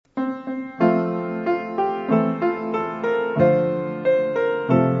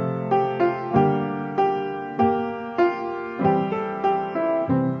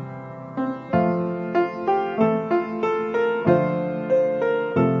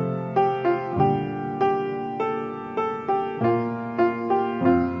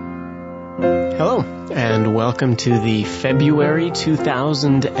welcome to the February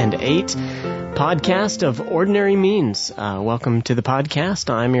 2008 podcast of Ordinary Means. Welcome to the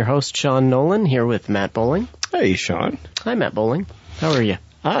podcast. I'm your host, Sean Nolan, here with Matt Bowling. Hey, Sean. Hi, Matt Bowling. How are you?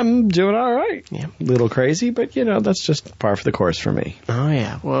 I'm doing all right. Yeah. A little crazy, but, that's just par for the course for me. Oh,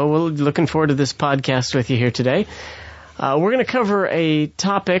 yeah. Well, we're looking forward to this podcast with you here today. We're going to cover a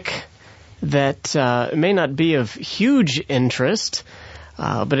topic that may not be of huge interest,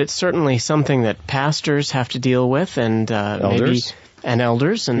 but it's certainly something that pastors have to deal with, and elders. And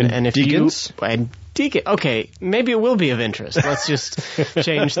if deacons? Okay, maybe it will be of interest. Let's just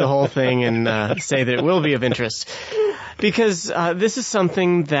change the whole thing and say that it will be of interest, because this is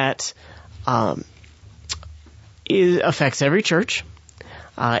something that affects every church.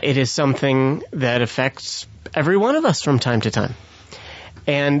 It is something that affects every one of us from time to time,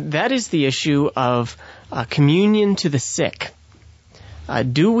 and that is the issue of communion to the sick.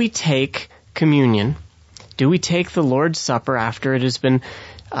 Do we take communion? Do we take the Lord's Supper after it has been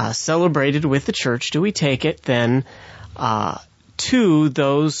celebrated with the church? Do we take it then to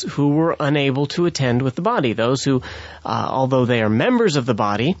those who were unable to attend with the body? Those who, although they are members of the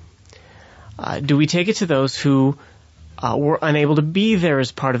body, do we take it to those who were unable to be there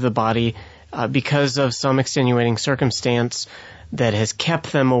as part of the body because of some extenuating circumstance that has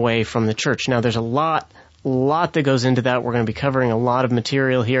kept them away from the church? Now, there's a lot that goes into that. We're going to be covering a lot of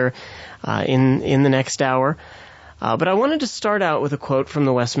material here in the next hour. But I wanted to start out with a quote from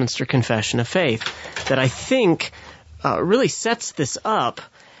the Westminster Confession of Faith that I think really sets this up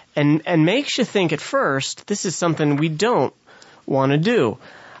and makes you think at first this is something we don't want to do.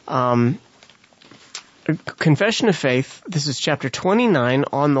 Confession of Faith, this is chapter 29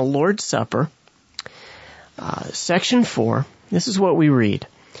 on the Lord's Supper, section 4. This is what we read.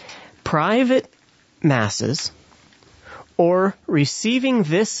 Private masses, or receiving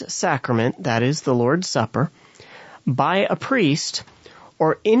this sacrament, that is the Lord's Supper, by a priest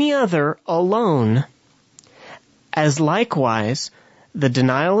or any other alone, as likewise the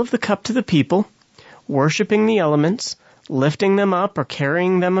denial of the cup to the people, worshiping the elements, lifting them up or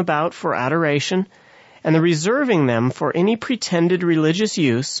carrying them about for adoration, and the reserving them for any pretended religious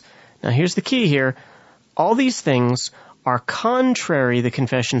use. Now here's the key here. All these things are contrary, the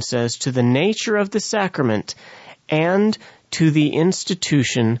confession says, to the nature of the sacrament and to the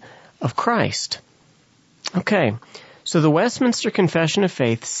institution of Christ. Okay, so the Westminster Confession of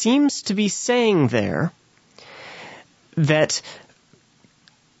Faith seems to be saying there that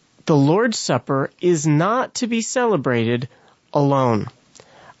the Lord's Supper is not to be celebrated alone.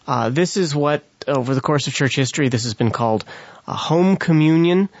 This is what, over the course of church history, this has been called home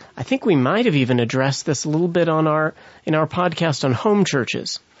communion. I think we might have even addressed this a little bit in our podcast on home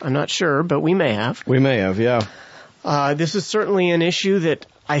churches. I'm not sure, but we may have. We may have, yeah. This is certainly an issue that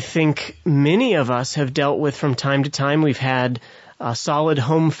I think many of us have dealt with from time to time. We've had solid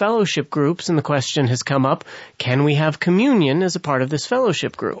home fellowship groups, and the question has come up, can we have communion as a part of this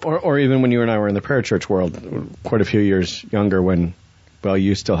fellowship group? Or even when you and I were in the parachurch world, quite a few years younger when, well,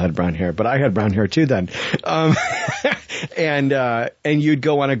 you still had brown hair, but I had brown hair too then. And you'd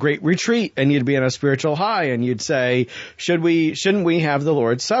go on a great retreat and you'd be on a spiritual high and you'd say, shouldn't we have the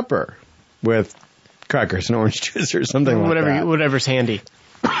Lord's Supper with crackers and orange juice or something like that? Whatever's handy.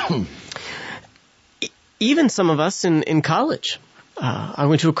 Even some of us in college. I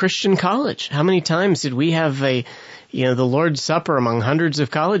went to a Christian college. How many times did we have the Lord's Supper among hundreds of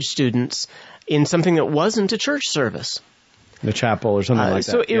college students in something that wasn't a church service? The chapel or something like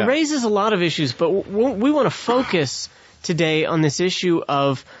that. So it raises a lot of issues, but we want to focus today on this issue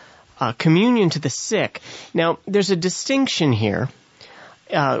of communion to the sick. Now, there's a distinction here.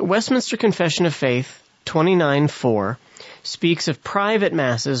 Westminster Confession of Faith 29:4 speaks of private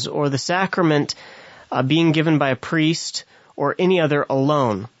masses or the sacrament being given by a priest or any other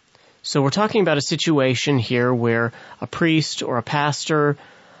alone. So we're talking about a situation here where a priest or a pastor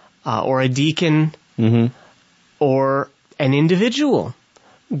or a deacon or an individual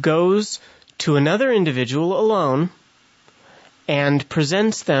goes to another individual alone and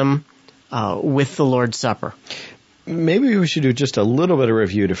presents them with the Lord's Supper. Maybe we should do just a little bit of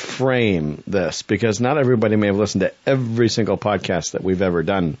review to frame this, because not everybody may have listened to every single podcast that we've ever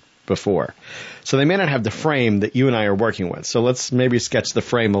done before. So they may not have the frame that you and I are working with. So let's maybe sketch the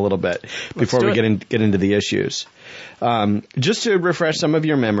frame a little bit before we get into the issues. Just to refresh some of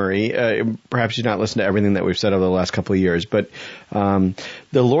your memory, perhaps you've not listened to everything that we've said over the last couple of years, but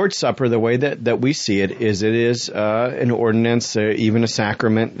the Lord's Supper, the way that we see it is an ordinance, even a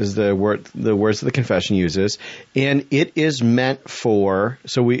sacrament is the words that the confession uses, and it is meant for,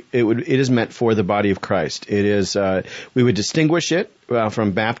 it is meant for the body of Christ. It is, we would distinguish it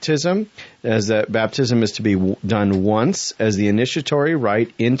from baptism, as that baptism is to be done once as the initiatory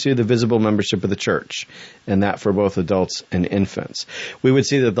rite into the visible membership of the church, and that for both adults and infants. We would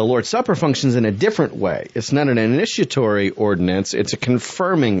see that the Lord's Supper functions in a different way. It's not an initiatory ordinance, it's a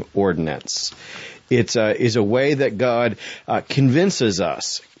confirming ordinance. It is a way that God convinces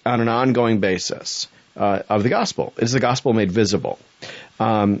us on an ongoing basis of the gospel. It's the gospel made visible.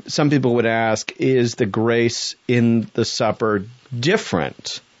 Some people would ask, is the grace in the supper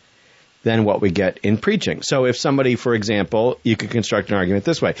different than what we get in preaching? So if somebody, for example, you could construct an argument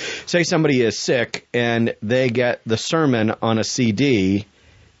this way. Say somebody is sick and they get the sermon on a CD.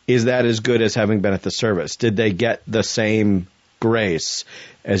 Is that as good as having been at the service? Did they get the same grace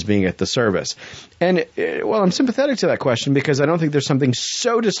as being at the service? And, well, I'm sympathetic to that question because I don't think there's something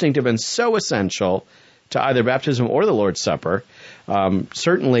so distinctive and so essential to either baptism or the Lord's Supper.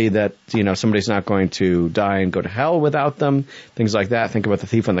 Certainly that, somebody's not going to die and go to hell without them, things like that. Think about the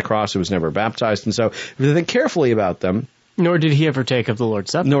thief on the cross who was never baptized. And so if you think carefully about them. Nor did he ever take of the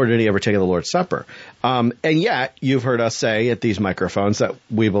Lord's Supper. Nor did he ever take of the Lord's Supper. And yet, you've heard us say at these microphones that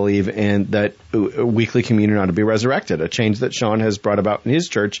we believe in that weekly communion ought to be resurrected, a change that Sean has brought about in his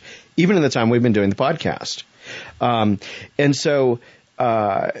church, even in the time we've been doing the podcast. And so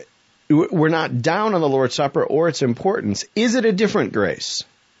we're not down on the Lord's Supper or its importance. Is it a different grace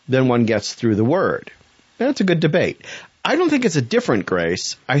than one gets through the Word? That's a good debate. I don't think it's a different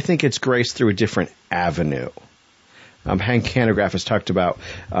grace. I think it's grace through a different avenue. Hank Hanegraaff has talked about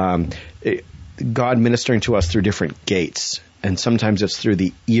God ministering to us through different gates. And sometimes it's through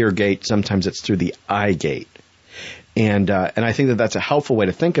the ear gate, sometimes it's through the eye gate. And I think that that's a helpful way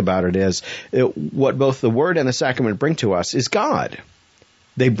to think about it is what both the Word and the sacrament bring to us is God.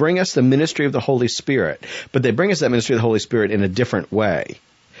 They bring us the ministry of the Holy Spirit, but they bring us that ministry of the Holy Spirit in a different way.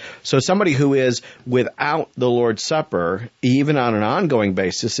 So somebody who is without the Lord's Supper, even on an ongoing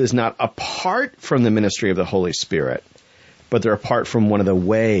basis, is not apart from the ministry of the Holy Spirit, but they're apart from one of the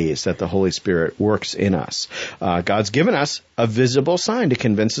ways that the Holy Spirit works in us. God's given us a visible sign to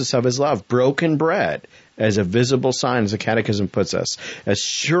convince us of His love, broken bread as a visible sign, as the Catechism puts us. As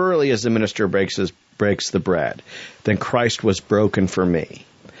surely as the minister breaks the bread, then Christ was broken for me.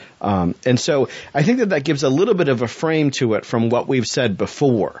 And so I think that gives a little bit of a frame to it from what we've said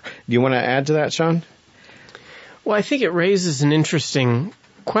before. Do you want to add to that, Sean? Well, I think it raises an interesting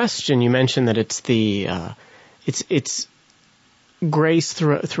question. You mentioned that it's it's grace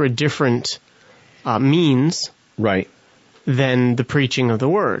through a different means, right, than the preaching of the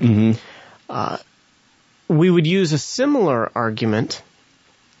Word. Mm-hmm. We would use a similar argument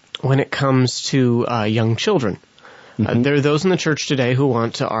when it comes to young children. Mm-hmm. There are those in the church today who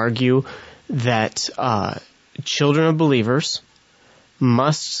want to argue that children of believers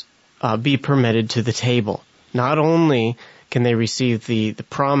must be permitted to the table. Not only can they receive the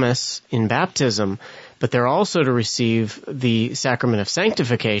promise in baptism, but they're also to receive the sacrament of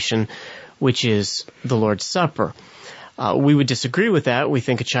sanctification, which is the Lord's Supper. We would disagree with that. We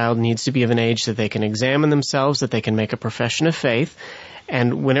think a child needs to be of an age that they can examine themselves, that they can make a profession of faith.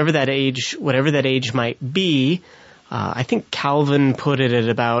 And whatever that age might be, I think Calvin put it at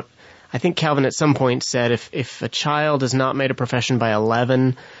about, I think Calvin at some point said if a child has not made a profession by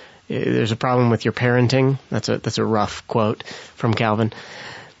 11, there's a problem with your parenting. That's a rough quote from Calvin.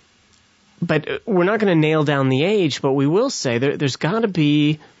 But we're not going to nail down the age, but we will say there's got to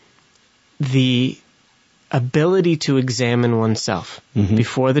be the ability to examine oneself mm-hmm.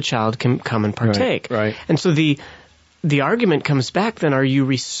 before the child can come and partake. Right. And so the argument comes back then, are you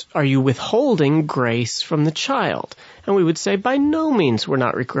withholding grace from the child? And we would say by no means we're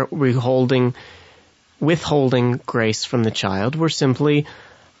not withholding grace from the child. We're simply,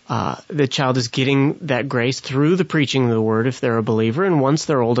 the child is getting that grace through the preaching of the Word if they're a believer, and once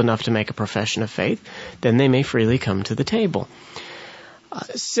they're old enough to make a profession of faith, then they may freely come to the table.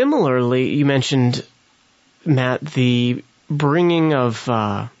 Similarly, you mentioned, Matt, the bringing of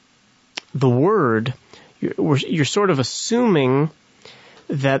the Word. You're sort of assuming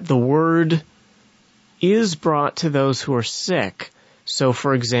that the Word is brought to those who are sick. So,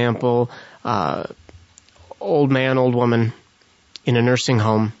 for example, old man, old woman in a nursing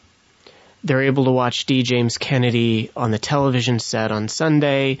home, they're able to watch D. James Kennedy on the television set on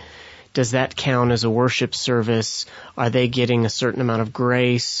Sunday. Does that count as a worship service? Are they getting a certain amount of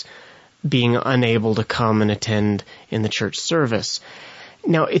grace? being unable to come and attend in the church service.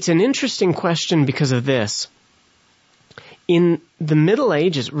 Now, it's an interesting question because of this. In the Middle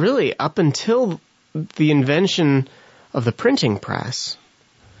Ages, really up until the invention of the printing press,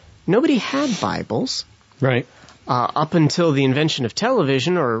 nobody had Bibles. Right. Up until the invention of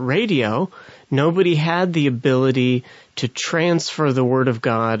television or radio, nobody had the ability to transfer the Word of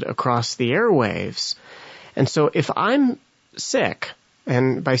God across the airwaves. And so if I'm sick,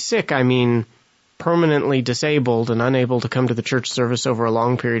 and by sick I mean permanently disabled and unable to come to the church service over a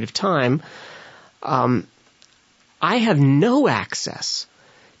long period of time, I have no access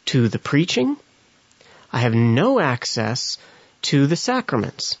to the preaching. I have no access to the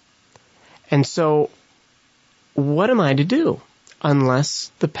sacraments. And so what am I to do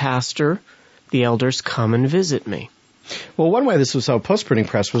unless the pastor, the elders come and visit me? Well, one way this was how post-printing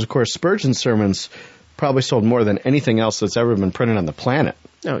press was, of course, Spurgeon's sermons probably sold more than anything else that's ever been printed on the planet.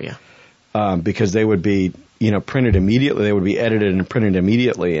 Oh, yeah. Because they would be, printed immediately. They would be edited and printed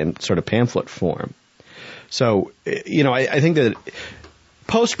immediately in sort of pamphlet form. So, I think that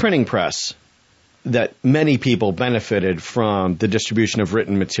post-printing press, that many people benefited from the distribution of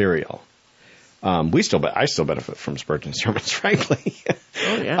written material. I still benefit from Spurgeon's sermons, frankly.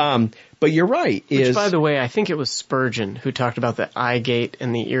 Oh, yeah. But you're right. Which, by the way, I think it was Spurgeon who talked about the eye gate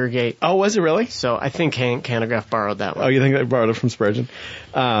and the ear gate. Oh, was it really? So I think Hank Hanegraaff borrowed that one. Oh, you think they borrowed it from Spurgeon?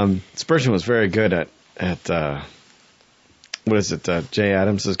 Spurgeon was very good at what is it? Jay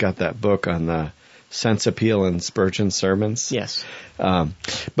Adams has got that book on the sense appeal in Spurgeon's sermons. Yes. I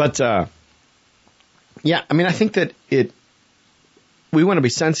think that we want to be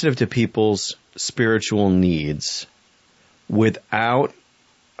sensitive to people's spiritual needs without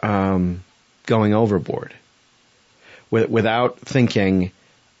going overboard, without thinking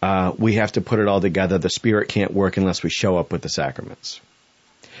we have to put it all together. The Spirit can't work unless we show up with the sacraments.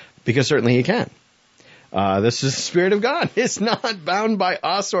 Because certainly He can. This is the Spirit of God. It's not bound by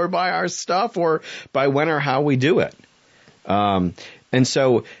us or by our stuff or by when or how we do it. And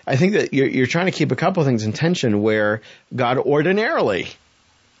so I think that you're trying to keep a couple of things in tension where God ordinarily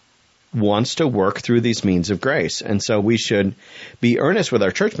wants to work through these means of grace. And so we should be earnest with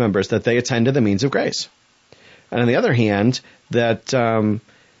our church members that they attend to the means of grace. And on the other hand, that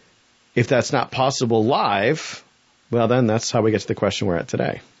if that's not possible live, well, then that's how we get to the question we're at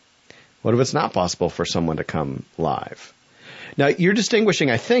today. What if it's not possible for someone to come live? Now, you're distinguishing,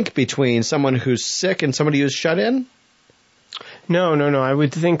 I think, between someone who's sick and somebody who's shut in? No. I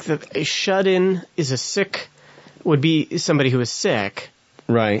would think that a shut-in would be somebody who is sick.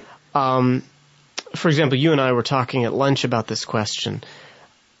 Right. For example, you and I were talking at lunch about this question.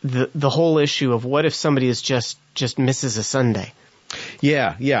 The whole issue of what if somebody is just misses a Sunday?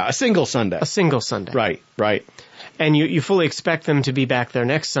 Yeah, a single Sunday. A single Sunday. Right. And you fully expect them to be back there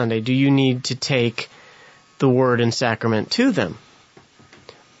next Sunday. Do you need to take the Word and Sacrament to them?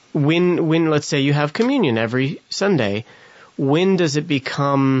 When let's say you have communion every Sunday, when does it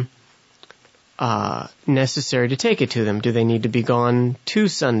become necessary to take it to them? Do they need to be gone 2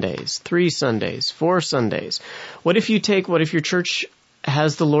 Sundays, 3 Sundays, 4 Sundays? What if your church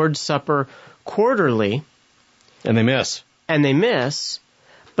has the Lord's Supper quarterly? And they miss.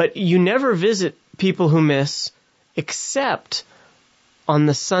 But you never visit people who miss except on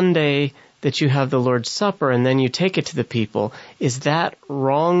the Sunday that you have the Lord's Supper and then you take it to the people. Is that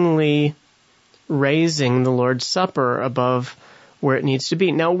wrongly raising the Lord's Supper above where it needs to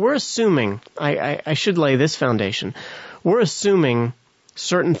be? Now, we're assuming, I should lay this foundation, we're assuming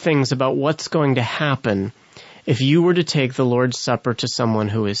certain things about what's going to happen if you were to take the Lord's Supper to someone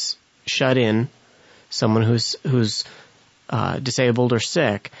who is shut in, someone who's disabled or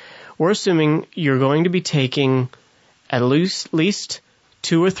sick. We're assuming you're going to be taking at least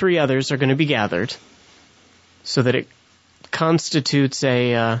 2 or 3 others are going to be gathered so that it constitutes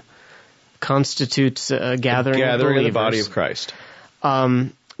a gathering of the body of Christ.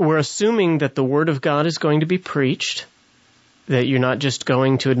 We're assuming that the Word of God is going to be preached, that you're not just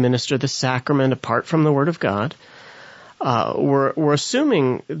going to administer the sacrament apart from the Word of God. We're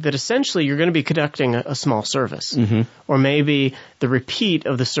assuming that essentially you're going to be conducting a small service, or maybe the repeat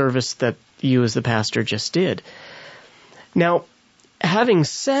of the service that you as the pastor just did. Now, having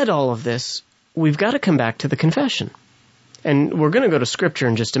said all of this, we've got to come back to the confession. And we're going to go to Scripture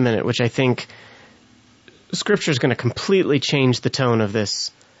in just a minute, which I think Scripture is going to completely change the tone of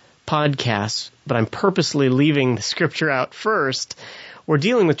this podcast, but I'm purposely leaving the Scripture out first. We're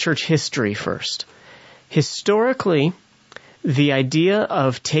dealing with church history first. Historically, the idea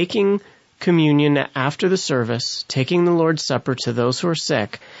of taking communion after the service, taking the Lord's Supper to those who are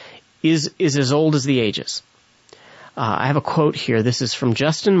sick, is as old as the ages. I have a quote here. This is from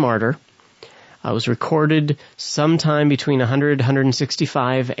Justin Martyr, was recorded sometime between 100 and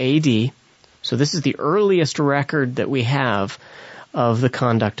 165 AD. So this is the earliest record that we have of the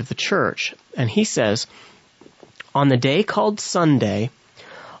conduct of the church. And he says, on the day called Sunday,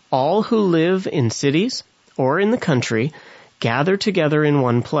 all who live in cities or in the country gather together in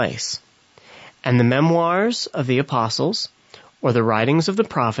one place. And the memoirs of the apostles or the writings of the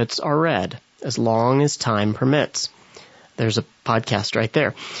prophets are read as long as time permits. There's a podcast right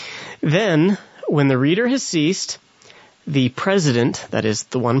there. Then, when the reader has ceased, the president, that is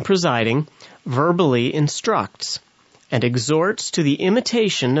the one presiding, verbally instructs and exhorts to the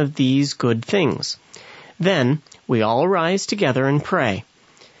imitation of these good things. Then we all arise together and pray.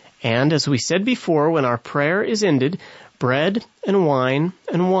 And as we said before, when our prayer is ended, bread and wine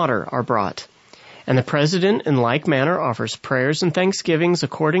and water are brought. And the president in like manner offers prayers and thanksgivings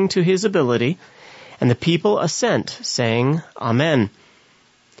according to his ability, and the people assent, saying, Amen.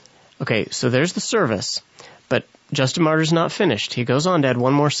 Okay, so there's the service. But Justin Martyr's not finished. He goes on to add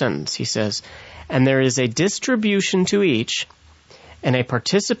one more sentence. He says, and there is a distribution to each, and a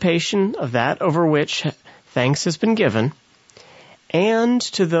participation of that over which thanks has been given, and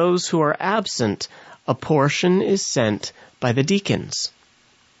to those who are absent, a portion is sent by the deacons.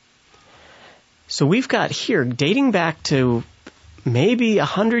 So we've got here, dating back to maybe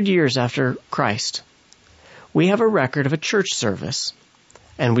 100 years after Christ, we have a record of a church service,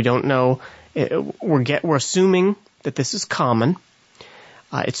 and we don't know, we're assuming that this is common.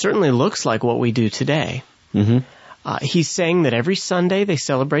 It certainly looks like what we do today. Mm-hmm. He's saying that every Sunday they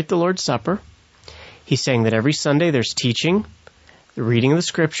celebrate the Lord's Supper. He's saying that every Sunday there's teaching, the reading of the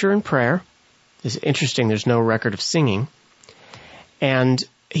Scripture, and prayer. It's interesting, there's no record of singing. And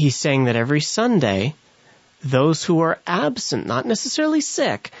he's saying that every Sunday, those who are absent, not necessarily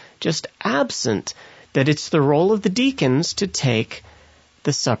sick, just absent, that it's the role of the deacons to take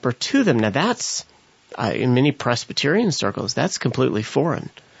the supper to them. Now that's, in many Presbyterian circles, that's completely foreign.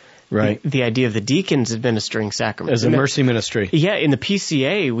 Right. The idea of the deacons administering sacraments. As a mercy ministry. Yeah, in the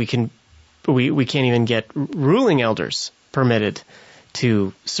PCA, we can't even get ruling elders permitted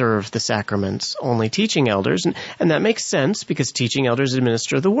to serve the sacraments, only teaching elders. And that makes sense because teaching elders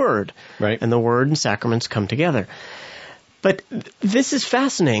administer the Word. Right. And the Word and sacraments come together. But this is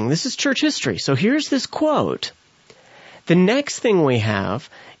fascinating. This is church history. So here's this quote. The next thing we have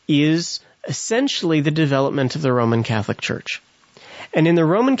is essentially the development of the Roman Catholic Church. And in the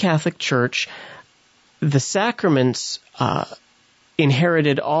Roman Catholic Church, the sacraments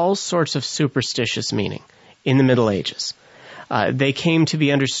inherited all sorts of superstitious meaning in the Middle Ages. They came to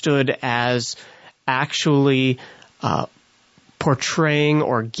be understood as actually portraying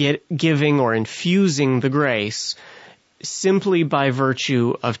or giving or infusing the grace simply by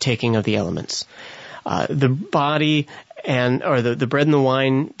virtue of taking of the elements. The body or the bread and the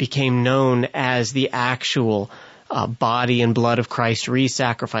wine became known as the actual body and blood of Christ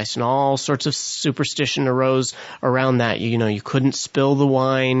re-sacrificed, and all sorts of superstition arose around that. You couldn't spill the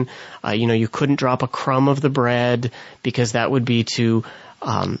wine, you couldn't drop a crumb of the bread because that would be to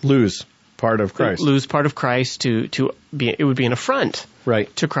lose part of Christ. Lose part of Christ it would be an affront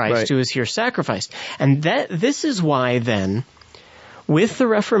to Christ who is here sacrificed. And this is why then, with the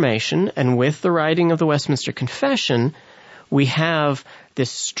Reformation and with the writing of the Westminster Confession, we have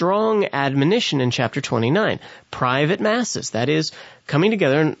this strong admonition in chapter 29, private masses, that is, coming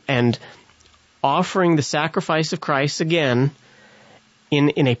together and offering the sacrifice of Christ again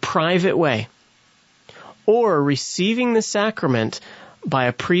in a private way, or receiving the sacrament by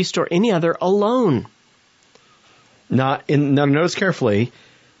a priest or any other alone. Now, notice carefully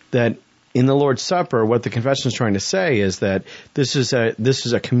that in the Lord's Supper, what the confession is trying to say is that this is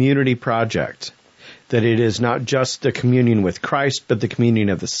a community project. That it is not just the communion with Christ, but the communion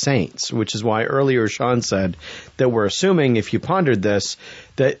of the saints, which is why earlier Sean said that we're assuming, if you pondered this,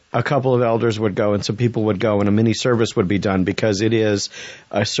 that a couple of elders would go and some people would go and a mini service would be done, because it is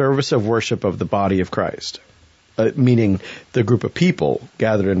a service of worship of the body of Christ, meaning the group of people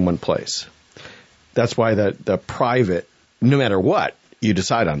gathered in one place. That's why the private, no matter what you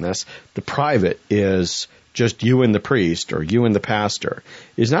decide on this, the private is just you and the priest or you and the pastor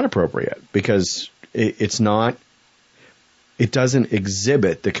is not appropriate, because it doesn't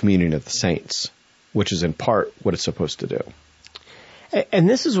exhibit the communion of the saints, which is in part what it's supposed to do. And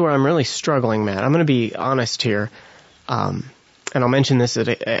this is where I'm really struggling, Matt. I'm going to be honest here, and I'll mention this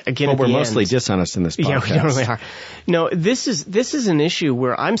again at the end. We're mostly dishonest in this podcast. Yeah, we really are. No, this is an issue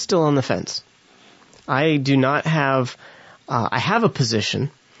where I'm still on the fence. I do not have, I have a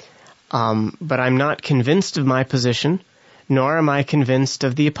position, but I'm not convinced of my position, nor am I convinced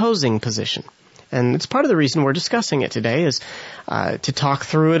of the opposing position. And it's part of the reason we're discussing it today is to talk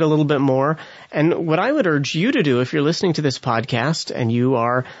through it a little bit more. And what I would urge you to do if you're listening to this podcast and you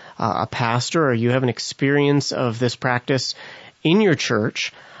are a pastor or you have an experience of this practice in your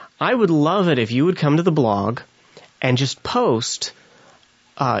church, I would love it if you would come to the blog and just post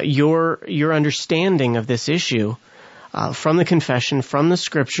your understanding of this issue from the confession, from the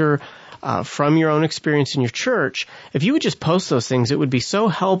scripture, from your own experience in your church. If you would just post those things, it would be so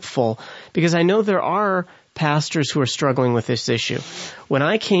helpful, because I know there are pastors who are struggling with this issue. When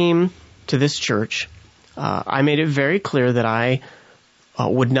I came to this church, I made it very clear that I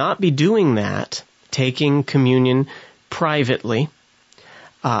would not be doing that, taking communion privately.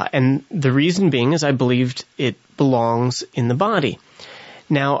 And the reason being is I believed it belongs in the body.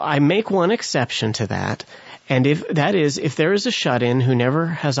 Now, I make one exception to that, and if there is a shut-in who never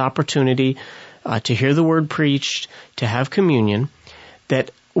has opportunity to hear the word preached, to have communion,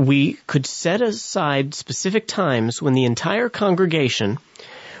 that we could set aside specific times when the entire congregation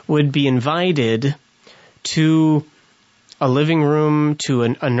would be invited to a living room, to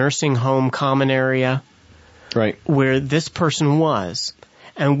a nursing home common area, right, where this person was,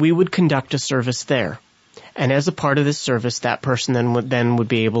 and we would conduct a service there. And as a part of this service, that person then would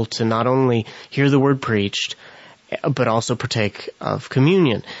be able to not only hear the word preached, but also partake of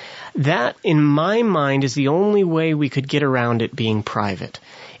communion. That, in my mind, is the only way we could get around it being private.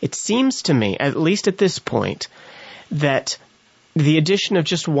 It seems to me, at least at this point, that the addition of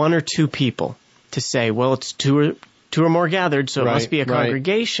just one or two people to say, well, it's two or more gathered, so it must be a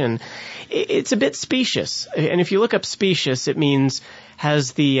congregation, it's a bit specious. And if you look up specious, it means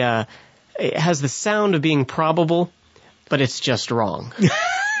it has the sound of being probable, but it's just wrong.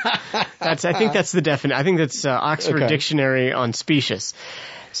 I think that's the definition. I think that's Oxford Dictionary on specious.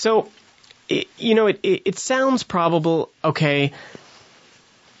 So, it sounds probable. Okay.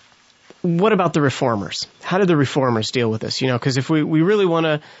 What about the Reformers? How did the Reformers deal with this? Because if we really want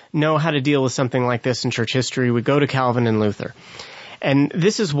to know how to deal with something like this in church history, we go to Calvin and Luther. And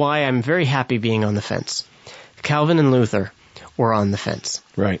this is why I'm very happy being on the fence. Calvin and Luther were on the fence.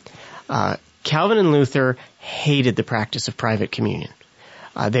 Right. Calvin and Luther hated the practice of private communion.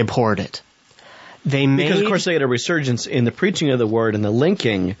 They abhorred it. Because, of course, they had a resurgence in the preaching of the word and the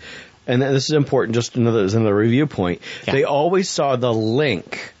linking, and this is important, just another review point. Yeah. They always saw the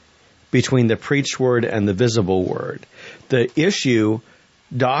link between the preached word and the visible word. The issue,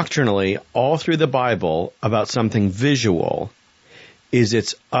 doctrinally, all through the Bible, about something visual, is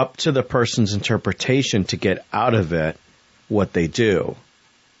it's up to the person's interpretation to get out of it what they do.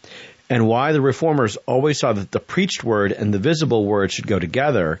 And why the Reformers always saw that the preached word and the visible word should go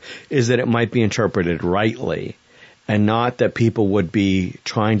together is that it might be interpreted rightly, and not that people would be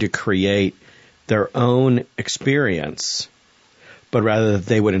trying to create their own experience, but rather that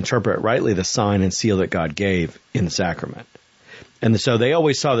they would interpret rightly the sign and seal that God gave in the sacrament. And so they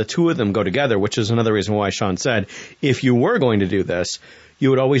always saw the two of them go together, which is another reason why Sean said, if you were going to do this, you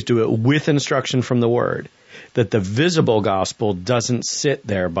would always do it with instruction from the word. That the visible gospel doesn't sit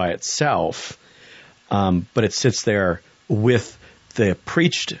there by itself, but it sits there with the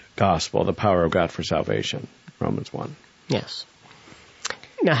preached gospel, the power of God for salvation, Romans 1. Yes.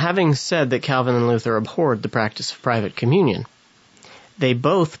 Now, having said that Calvin and Luther abhorred the practice of private communion, they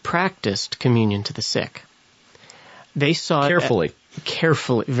both practiced communion to the sick. They saw it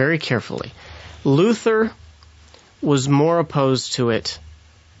carefully, very carefully. Luther was more opposed to it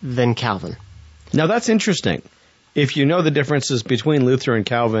than Calvin. Now, that's interesting. If you know the differences between Luther and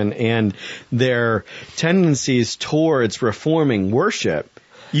Calvin and their tendencies towards reforming worship,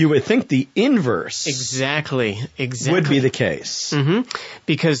 you would think the inverse exactly would be the case. Mm-hmm.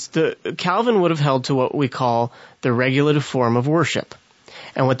 Because Calvin would have held to what we call the regulative form of worship.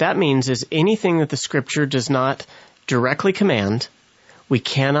 And what that means is anything that the Scripture does not directly command, we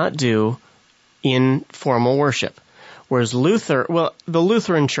cannot do in formal worship. Whereas the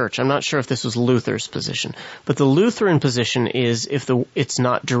Lutheran Church, I'm not sure if this was Luther's position, but the Lutheran position is if it's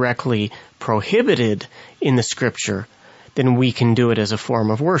not directly prohibited in the Scripture, then we can do it as a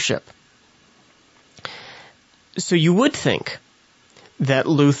form of worship. So you would think that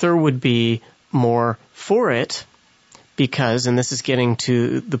Luther would be more for it because, and this is getting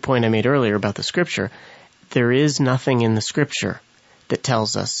to the point I made earlier about the Scripture, there is nothing in the Scripture that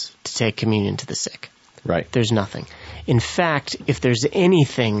tells us to take communion to the sick. Right. There's nothing. In fact, if there's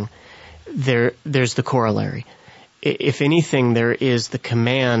anything, there's the corollary. If anything, there is the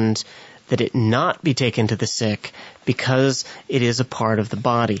command that it not be taken to the sick because it is a part of the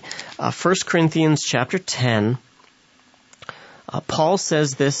body. 1 Corinthians chapter 10, Paul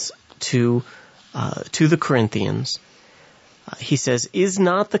says this to the Corinthians. He says, "Is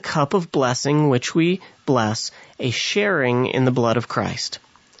not the cup of blessing which we bless a sharing in the blood of Christ?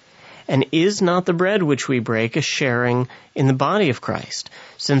 And is not the bread which we break a sharing in the body of Christ?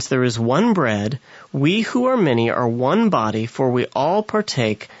 Since there is one bread, we who are many are one body, for we all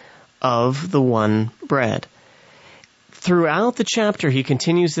partake of the one bread." Throughout the chapter, he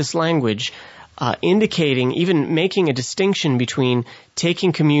continues this language, indicating, even making a distinction between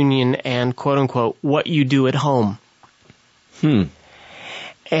taking communion and, quote unquote, what you do at home.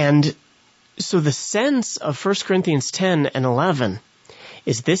 And so the sense of 1 Corinthians 10 and 11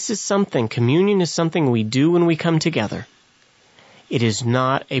 is communion is something we do when we come together. It is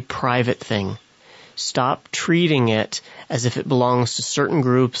not a private thing. Stop treating it as if it belongs to certain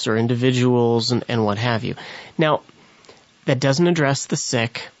groups or individuals and what have you. Now, that doesn't address the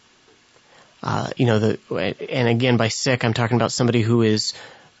sick. And again, by sick, I'm talking about somebody who is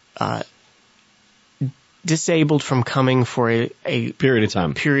disabled from coming for a period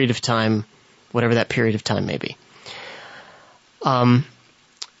of time, whatever that period of time may be.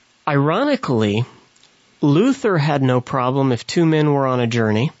 Ironically, Luther had no problem if two men were on a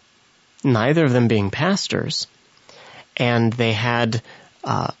journey, neither of them being pastors, and they had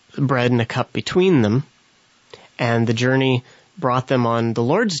bread and a cup between them, and the journey brought them on the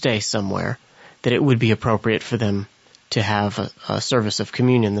Lord's Day somewhere, that it would be appropriate for them to have a service of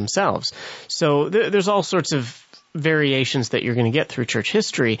communion themselves. So there's all sorts of variations that you're going to get through church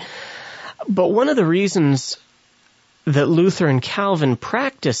history. But one of the reasons that Luther and Calvin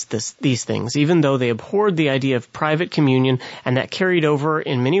practiced these things, even though they abhorred the idea of private communion, and that carried over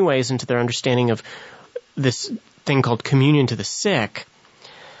in many ways into their understanding of this thing called communion to the sick,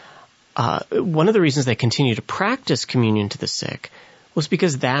 one of the reasons they continued to practice communion to the sick was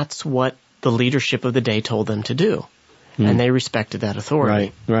because that's what the leadership of the day told them to do. And they respected that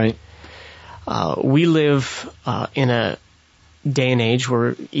authority. Right. We live in a day and age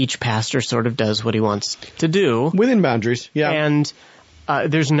where each pastor sort of does what he wants to do. Within boundaries, yeah. And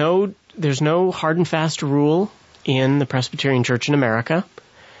there's no hard and fast rule in the Presbyterian Church in America.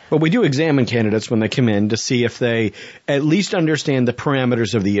 But we do examine candidates when they come in to see if they at least understand the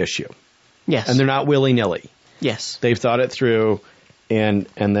parameters of the issue. Yes. And they're not willy-nilly. Yes. They've thought it through, and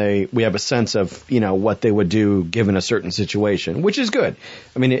we have a sense of, what they would do given a certain situation, which is good.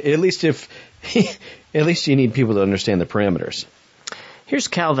 I mean, at least you need people to understand the parameters. Here's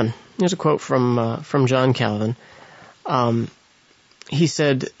Calvin. Here's a quote from John Calvin. He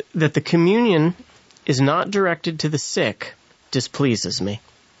said that the communion is not directed to the sick displeases me.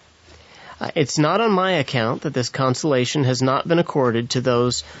 It's not on my account that this consolation has not been accorded to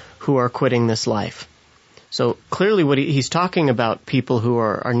those who are quitting this life. So clearly what he's talking about people who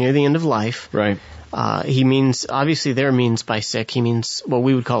are near the end of life. Right. He means, obviously there means by sick, he means what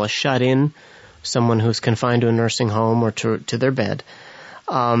we would call a shut-in, someone who's confined to a nursing home or to their bed.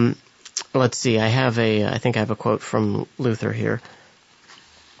 Let's see, I think I have a quote from Luther here.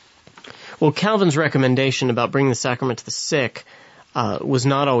 Well, Calvin's recommendation about bringing the sacrament to the sick was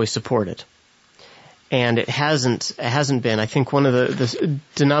not always supported. And it hasn't been. I think one of the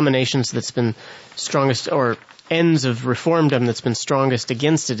denominations that's been strongest, or ends of Reformdom that's been strongest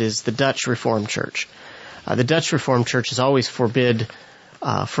against it, is the Dutch Reformed Church. The Dutch Reformed Church has always forbid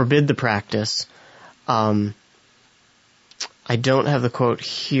the practice. I don't have the quote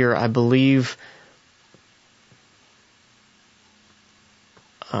here. I believe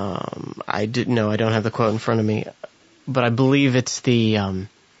I don't have the quote in front of me, but I believe it's the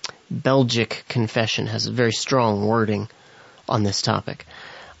Belgic Confession has a very strong wording on this topic.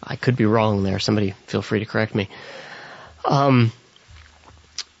 I could be wrong there. Somebody feel free to correct me. But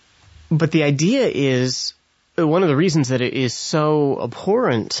the idea is, one of the reasons that it is so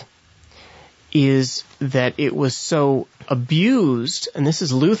abhorrent is that it was so abused, and this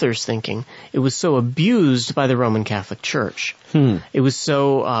is Luther's thinking, it was so abused by the Roman Catholic Church. It was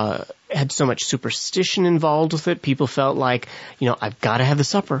so, had so much superstition involved with it. People felt like, I've got to have the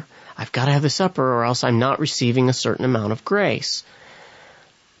supper. I've got to have the supper or else I'm not receiving a certain amount of grace.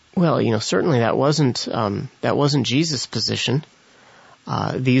 Well, certainly that wasn't Jesus' position.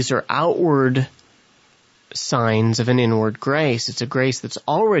 These are outward signs of an inward grace. It's a grace that's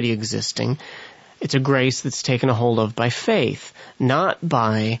already existing. It's a grace that's taken a hold of by faith, not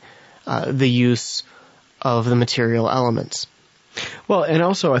by the use of the material elements. Well, and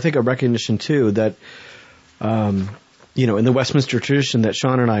also I think a recognition too that, in the Westminster tradition that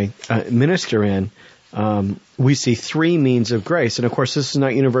Sean and I minister in, we see three means of grace. And of course, this is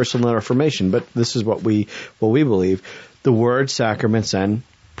not universal in the Reformation, but this is what we believe: the Word, sacraments, and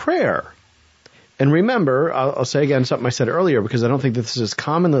prayer. And remember, I'll say again something I said earlier, because I don't think that this is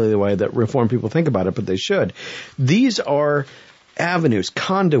commonly the way that Reformed people think about it, but they should. These are avenues,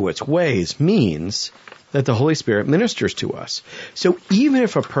 conduits, ways, means that the Holy Spirit ministers to us. So even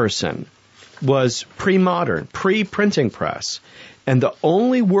if a person was pre-modern, pre-printing press, and the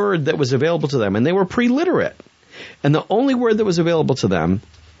only word that was available to them, and they were pre-literate, and the only word that was available to them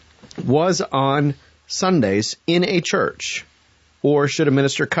was on Sundays in a church, or should a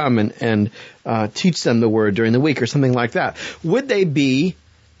minister come and teach them the word during the week or something like that, would they be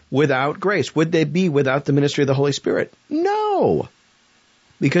without grace? Would they be without the ministry of the Holy Spirit? No,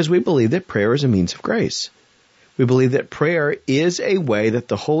 because we believe that prayer is a means of grace. We believe that prayer is a way that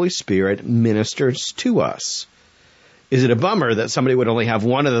the Holy Spirit ministers to us. Is it a bummer that somebody would only have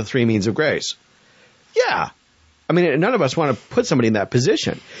one of the three means of grace? Yeah. I mean, none of us want to put somebody in that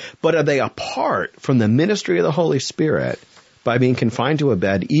position. But are they apart from the ministry of the Holy Spirit by being confined to a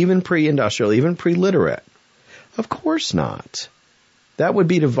bed, even pre-industrial, even pre-literate? Of course not. That would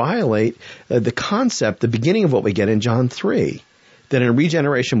be to violate the concept, the beginning of what we get in John 3, that in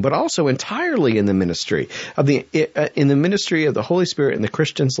regeneration, but also entirely in the ministry of in the ministry of the Holy Spirit in the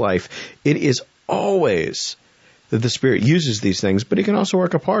Christian's life, it is always that the Spirit uses these things, but He can also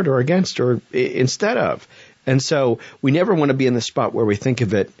work apart or against or instead of. And so we never want to be in the spot where we think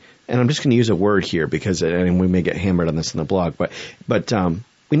of it, and I'm just going to use a word here because and we may get hammered on this in the blog, but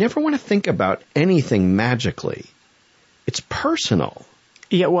we never want to think about anything magically. It's personal.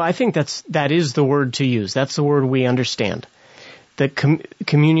 Yeah, well, I think that is the word to use. That's the word we understand. That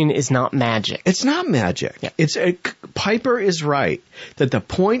communion is not magic. It's not magic. Yeah. Piper is right that the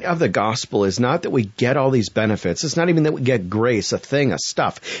point of the gospel is not that we get all these benefits. It's not even that we get grace, a thing, a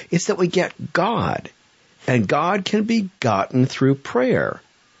stuff. It's that we get God. And God can be gotten through prayer.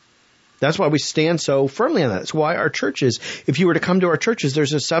 That's why we stand so firmly on that. That's why our churches, if you were to come to our churches,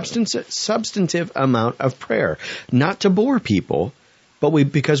 there's a substantive amount of prayer. Not to bore people, but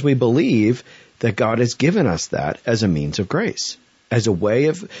because we believe that God has given us that as a means of grace, as a way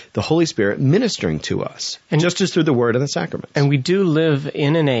of the Holy Spirit ministering to us, and just as through the Word and the sacraments. And we do live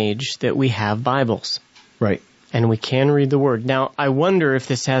in an age that we have Bibles. Right. And we can read the Word. Now, I wonder if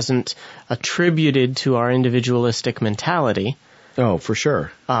this hasn't attributed to our individualistic mentality. Oh, for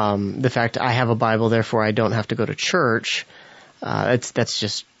sure. The fact I have a Bible, therefore I don't have to go to church. That's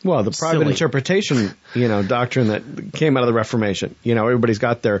just well, the private silly interpretation, doctrine that came out of the Reformation. Everybody's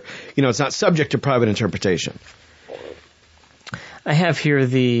got their, it's not subject to private interpretation. I have here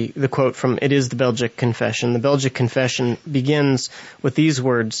the quote from It is the Belgic Confession. The Belgic Confession begins with these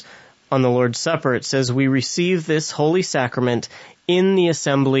words on the Lord's Supper. It says, "We receive this holy sacrament in the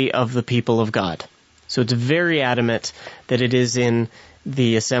assembly of the people of God." So it's very adamant that it is in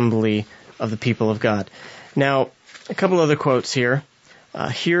the assembly of the people of God. Now, a couple other quotes here.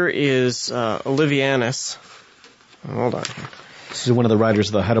 Here is Olivianus. Hold on. This is one of the writers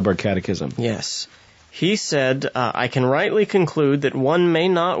of the Heidelberg Catechism. Yes. He said, "I can rightly conclude that one may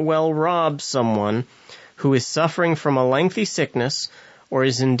not well rob someone who is suffering from a lengthy sickness or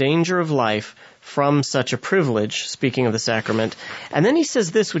is in danger of life from such a privilege," speaking of the sacrament. And then he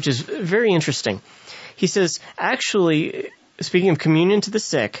says this, which is very interesting. He says, actually, speaking of communion to the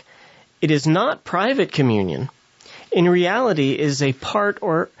sick, it is not private communion. In reality, it is a part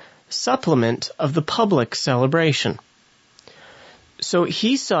or supplement of the public celebration. So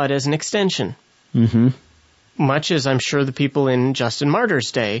he saw it as an extension. Mm-hmm. Much as I'm sure the people in Justin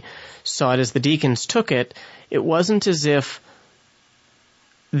Martyr's day saw it as the deacons took it, it wasn't as if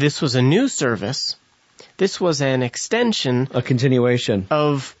this was a new service. This was an extension. A continuation.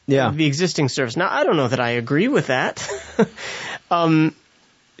 Of the existing service. Now, I don't know that I agree with that.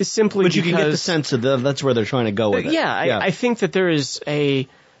 Simply but you because, can get the sense of that's where they're trying to go with it. Yeah, I think that there is a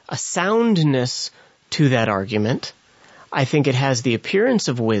soundness to that argument. I think it has the appearance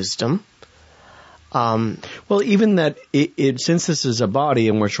of wisdom. Well, even that since this is a body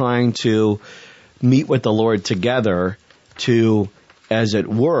and we're trying to meet with the Lord together to, as it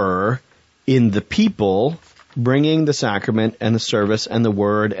were, in the people, bringing the sacrament and the service and the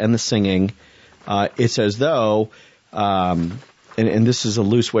word and the singing, it's as though, and this is a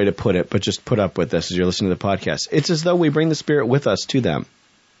loose way to put it, but just put up with this as you're listening to the podcast. It's as though we bring the Spirit with us to them.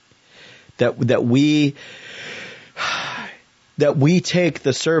 That we take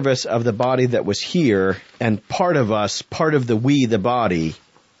the service of the body that was here, and part of us, part of the we, the body,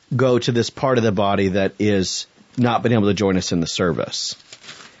 go to this part of the body that is not been able to join us in the service.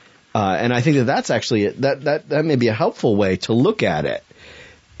 And I think that's actually, that may be a helpful way to look at it,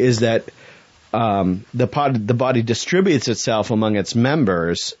 is that the body distributes itself among its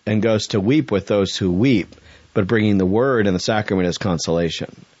members and goes to weep with those who weep, but bringing the word and the sacrament as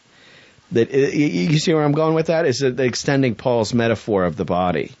consolation. That you see where I'm going with that? Is that extending Paul's metaphor of the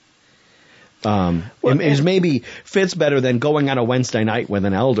body? It maybe fits better than going on a Wednesday night with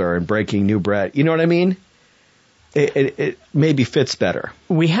an elder and breaking new bread. You know what I mean? It maybe fits better.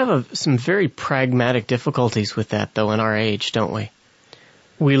 We have some very pragmatic difficulties with that, though, in our age, don't we?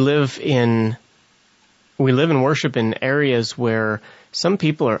 We live in worship in areas where some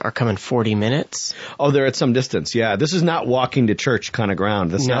people are coming 40 minutes. Oh, they're at some distance. Yeah, this is not walking to church kind of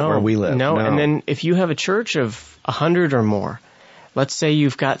ground. That's not where we live. No, and then if you have a church of 100 or more, let's say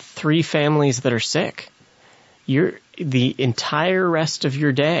you've got 3 families that are sick, the entire rest of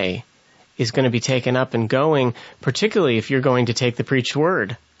your day is going to be taken up and going, particularly if you're going to take the preached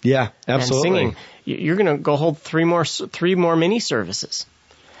word. Yeah, absolutely. And singing. You're going to go hold 3 more mini services.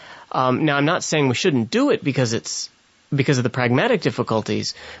 Now, I'm not saying we shouldn't do it because of the pragmatic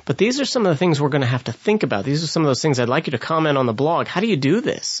difficulties, but these are some of the things we're going to have to think about. These are some of those things I'd like you to comment on the blog. How do you do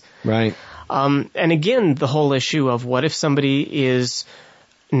this? Right. And again, the whole issue of what if somebody is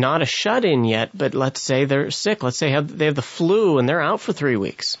not a shut-in yet, but let's say they're sick. Let's say they have the flu and they're out for 3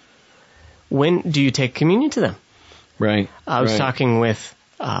 weeks. When do you take communion to them? Right. I was talking with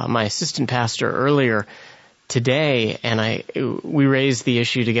my assistant pastor earlier today, and we raised the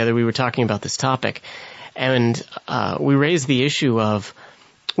issue together. We were talking about this topic, and we raised the issue of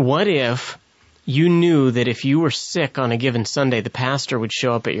what if you knew that if you were sick on a given Sunday, the pastor would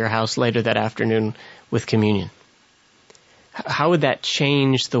show up at your house later that afternoon with communion. How would that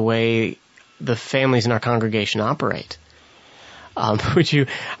change the way the families in our congregation operate? I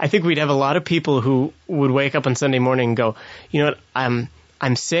think we'd have a lot of people who would wake up on Sunday morning and go, you know what,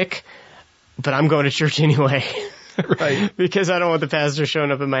 I'm sick, but I'm going to church anyway. Right. Because I don't want the pastor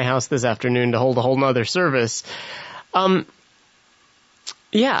showing up at my house this afternoon to hold a whole nother service. I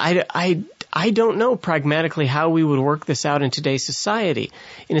don't know pragmatically how we would work this out in today's society.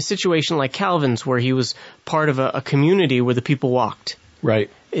 In a situation like Calvin's, where he was part of a community where the people walked. Right.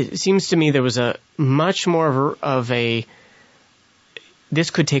 It seems to me there was a much more of a this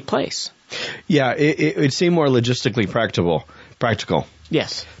could take place. Yeah, it would seem more logistically practical.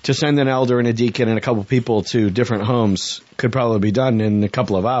 Yes. To send an elder and a deacon and a couple people to different homes could probably be done in a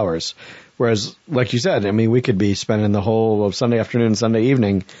couple of hours. Whereas, like you said, I mean, we could be spending the whole of Sunday afternoon and Sunday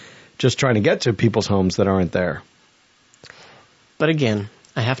evening just trying to get to people's homes that aren't there. But again,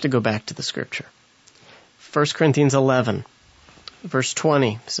 I have to go back to the scripture. 1 Corinthians 11, verse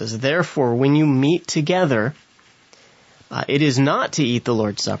 20 says, "Therefore, when you meet together, it is not to eat the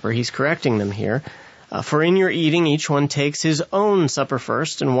Lord's Supper." He's correcting them here. "For in your eating, each one takes his own supper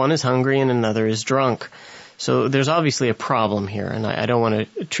first, and one is hungry and another is drunk." So there's obviously a problem here, and I don't want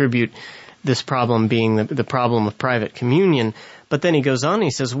to attribute this problem being the problem of private communion. But then he goes on,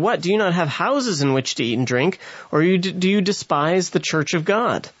 he says, "What, do you not have houses in which to eat and drink? Or do you despise the church of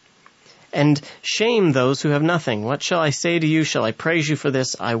God? And shame those who have nothing. What shall I say to you? Shall I praise you for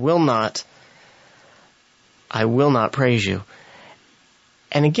this? I will not praise you."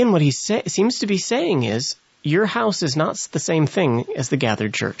 And again, what he seems to be saying is, your house is not the same thing as the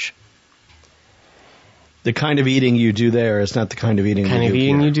gathered church. The kind of eating you do there is not the kind of eating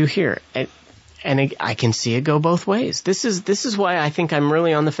you do here. And I can see it go both ways. This is why I think I'm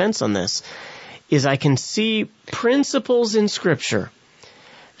really on the fence on this, is I can see principles in Scripture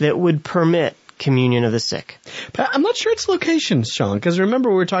that would permit communion of the sick. But I'm not sure it's location, Sean, because remember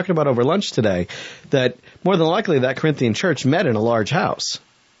we were talking about over lunch today that more than likely that Corinthian church met in a large house.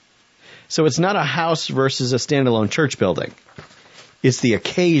 So it's not a house versus a standalone church building. It's the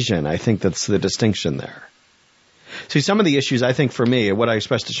occasion, I think, that's the distinction there. See, some of the issues, I think, for me, what I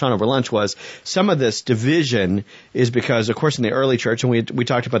expressed to Sean over lunch was some of this division is because, of course, in the early church, and we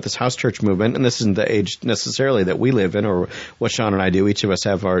talked about this house church movement, and this isn't the age necessarily that we live in or what Sean and I do. Each of us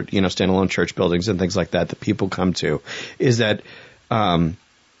have our, standalone church buildings and things like that people come to, is that I'm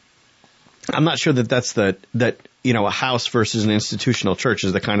not sure that that's a house versus an institutional church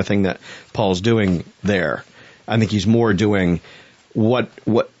is the kind of thing that Paul's doing there. I think he's more doing what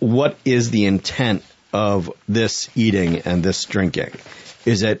is the intent of this eating and this drinking?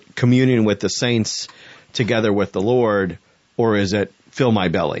 Is it communion with the saints together with the Lord, or is it fill my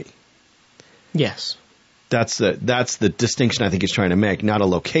belly? Yes. That's the distinction I think he's trying to make, not a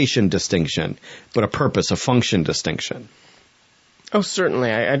location distinction, but a purpose, a function distinction. Oh,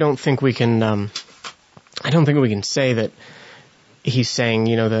 certainly. I don't think we can. I don't think we can say that he's saying,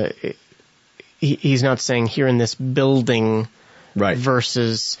 he's not saying here in this building, right,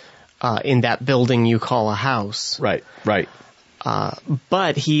 versus in that building you call a house. Right.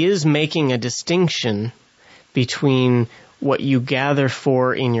 But he is making a distinction between what you gather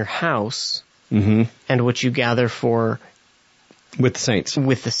for in your house, mm-hmm, and what you gather for With the saints.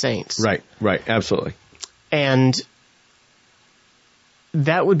 With the saints. Right, absolutely. And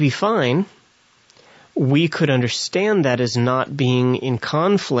that would be fine. We could understand that as not being in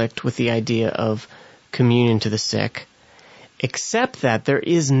conflict with the idea of communion to the sick, except that there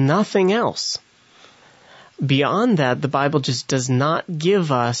is nothing else. Beyond that, the Bible just does not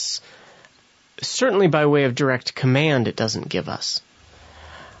give us, certainly by way of direct command, it doesn't give us.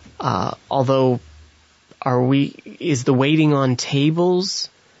 Although, is the waiting on tables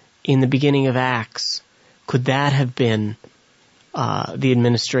in the beginning of Acts, could that have been the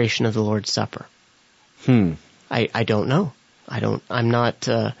administration of the Lord's Supper? I don't know. I'm not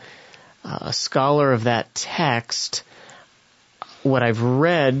a scholar of that text. What I've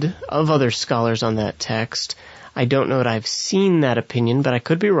read of other scholars on that text, I don't know that I've seen that opinion, but I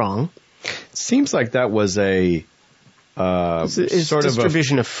could be wrong. It seems like that was a it's sort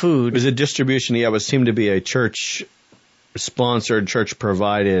distribution of food. It was a distribution. Yeah, it seemed to be a church-sponsored,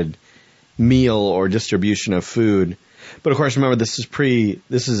 church-provided meal or distribution of food. But of course, remember, this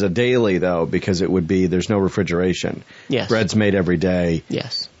is a daily, though, because there's no refrigeration. Yes. Bread's made every day.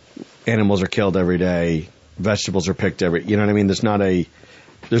 Yes. Animals are killed every day. Vegetables are picked you know what I mean? There's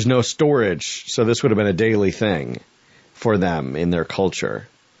no storage. So this would have been a daily thing for them in their culture.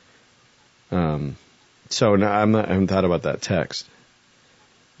 So no, I haven't thought about that text.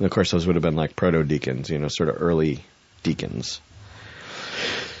 And of course, those would have been like proto-deacons, sort of early deacons.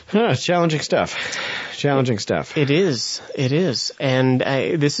 It's challenging stuff. It is. And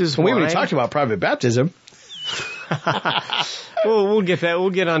this is why... We haven't even talked about private baptism. We'll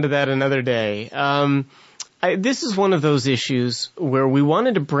get onto that another day. This is one of those issues where we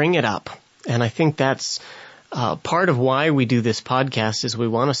wanted to bring it up. And I think that's part of why we do this podcast is we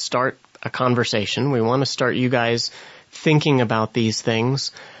want to start a conversation. We want to start you guys thinking about these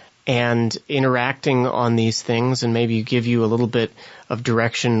things and interacting on these things, and maybe give you a little bit of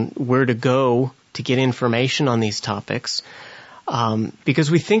direction where to go to get information on these topics, because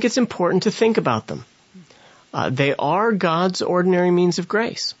we think it's important to think about them. They are God's ordinary means of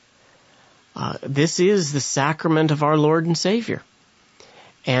grace. This is the sacrament of our Lord and Savior.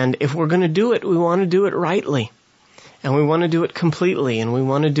 And if we're going to do it, we want to do it rightly. And we want to do it completely, and we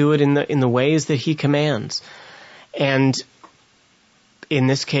want to do it in the ways that He commands. And in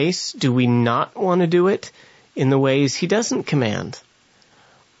this case, do we not want to do it in the ways He doesn't command?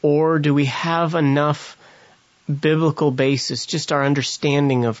 Or do we have enough biblical basis, just our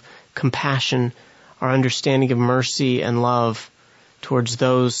understanding of compassion, our understanding of mercy and love towards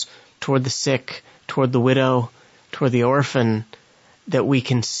those, toward the sick, toward the widow, toward the orphan, that we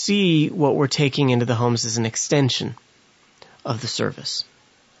can see what we're taking into the homes as an extension of the service.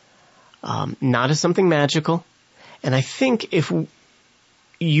 Not as something magical. And I think if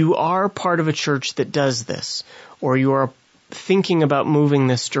you are part of a church that does this, or you are thinking about moving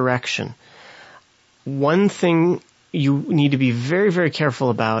this direction, one thing you need to be very, very careful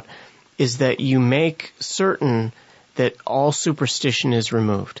about is that you make certain that all superstition is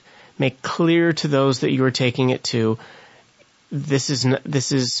removed. Make clear to those that you are taking it to, this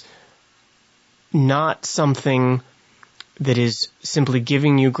is not something that is simply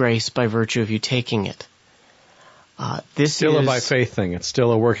giving you grace by virtue of you taking it. This still is a by faith thing. It's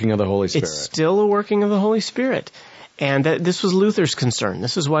still a working of the Holy Spirit. It's still a working of the Holy Spirit. And this was Luther's concern.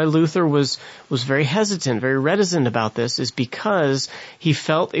 This is why Luther was very hesitant, very reticent about this, is because he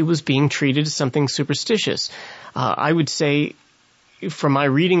felt it was being treated as something superstitious. I would say, from my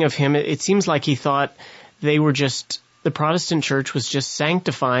reading of him, it seems like he thought the Protestant church was just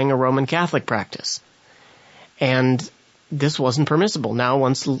sanctifying a Roman Catholic practice. And this wasn't permissible. Now,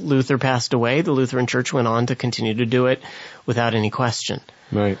 once Luther passed away, the Lutheran Church went on to continue to do it without any question.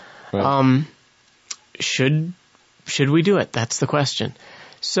 Right. Should we do it? That's the question.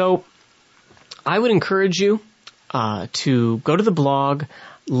 So I would encourage you to go to the blog.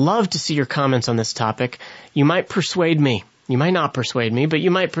 Love to see your comments on this topic. You might persuade me. You might not persuade me, but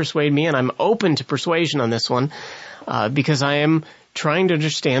you might persuade me, and I'm open to persuasion on this one because I am trying to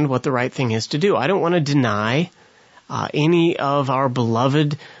understand what the right thing is to do. I don't want to deny any of our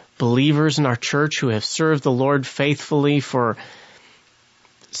beloved believers in our church who have served the Lord faithfully for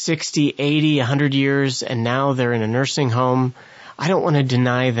 60, 80, 100 years, and now they're in a nursing home. I don't want to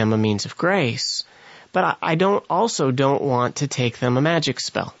deny them a means of grace, but I don't want to take them a magic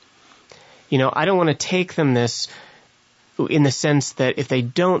spell. I don't want to take them this in the sense that if they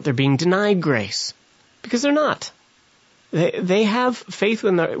don't, they're being denied grace, because they're not. They have faith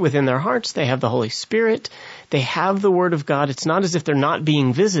within their hearts. They have the Holy Spirit. They have the Word of God. It's not as if they're not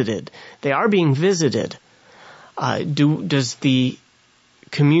being visited. They are being visited. Does the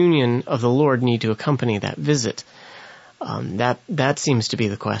communion of the Lord need to accompany that visit? That seems to be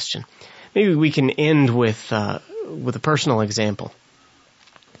the question. Maybe we can end with a personal example.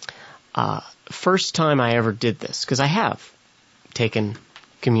 First time I ever did this, because I have taken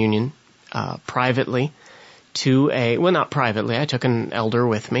communion privately not privately, I took an elder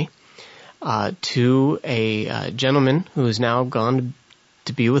with me to a gentleman who is now gone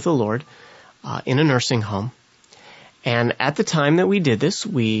to be with the Lord in a nursing home. And at the time that we did this,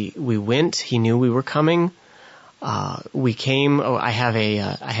 we went. He knew we were coming. We came. I have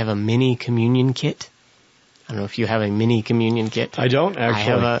a mini communion kit. I don't know if you have a mini communion kit. I don't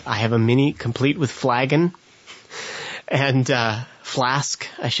actually. I have a mini complete with flagon and flask,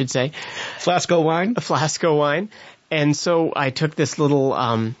 I should say. Flasco wine. A Flasco wine. And so I took this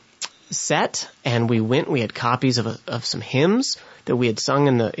little set, and we went. We had copies of some hymns that we had sung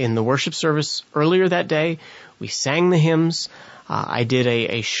in the worship service earlier that day. We sang the hymns. I did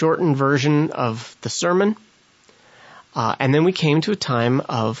a shortened version of the sermon. And then we came to a time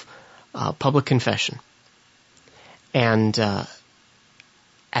of public confession. And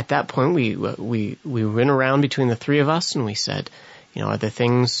at that point, we went around between the three of us, and we said, are there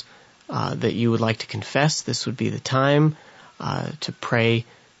things that you would like to confess? This would be the time to pray.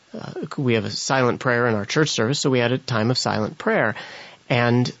 We have a silent prayer in our church service, so we had a time of silent prayer.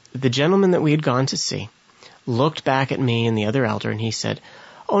 And the gentleman that we had gone to see looked back at me and the other elder, and he said,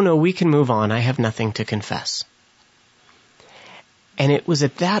 "Oh no, we can move on. I have nothing to confess." And it was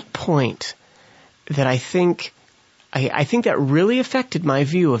at that point that I think that really affected my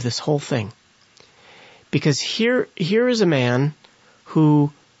view of this whole thing. Because here is a man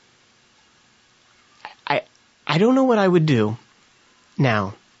who I don't know what I would do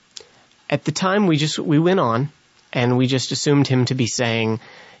now. At the time we went on, and we just assumed him to be saying,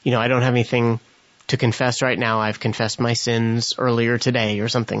 I don't have anything to confess right now. I've confessed my sins earlier today, or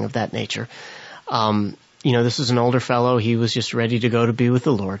something of that nature. This was an older fellow. He was just ready to go to be with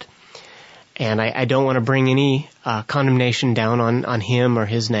the Lord. And I don't want to bring any condemnation down on him or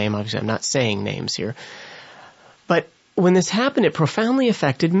his name. Obviously, I'm not saying names here. But when this happened, it profoundly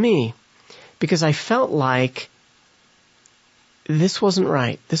affected me, because I felt like this wasn't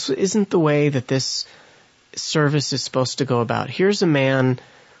right. This isn't the way that this service is supposed to go about. Here's a man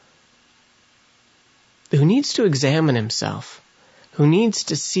who needs to examine himself, who needs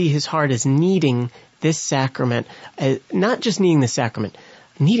to see his heart as needing this sacrament, not just needing the sacrament,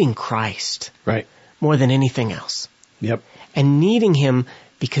 needing Christ. Right. More than anything else. Yep. And needing him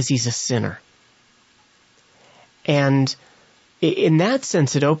because he's a sinner. And in that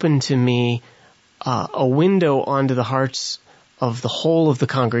sense, it opened to me a window onto the hearts of the whole of the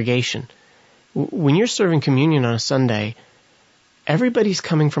congregation. When you're serving communion on a Sunday, everybody's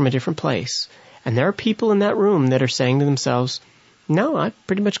coming from a different place. And there are people in that room that are saying to themselves, "No, I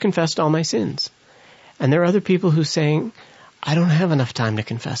pretty much confessed all my sins." And there are other people who are saying, "I don't have enough time to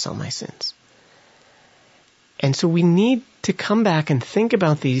confess all my sins." And so we need to come back and think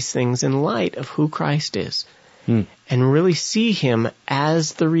about these things in light of who Christ is. And really see him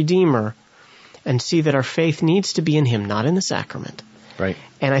as the Redeemer, and see that our faith needs to be in him, not in the sacrament. Right.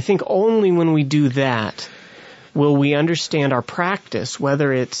 And I think only when we do that will we understand our practice,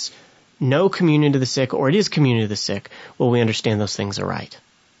 whether it's no communion to the sick or it is communion to the sick, will we understand those things are right.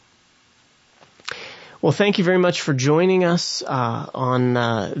 Well, thank you very much for joining us on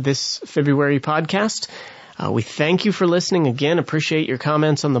this February podcast. We thank you for listening. Again, appreciate your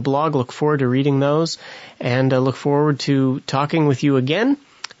comments on the blog. Look forward to reading those, and look forward to talking with you again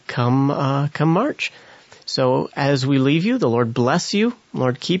come March. So as we leave you, the Lord bless you, the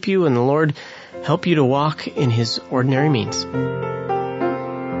Lord keep you, and the Lord help you to walk in his ordinary means.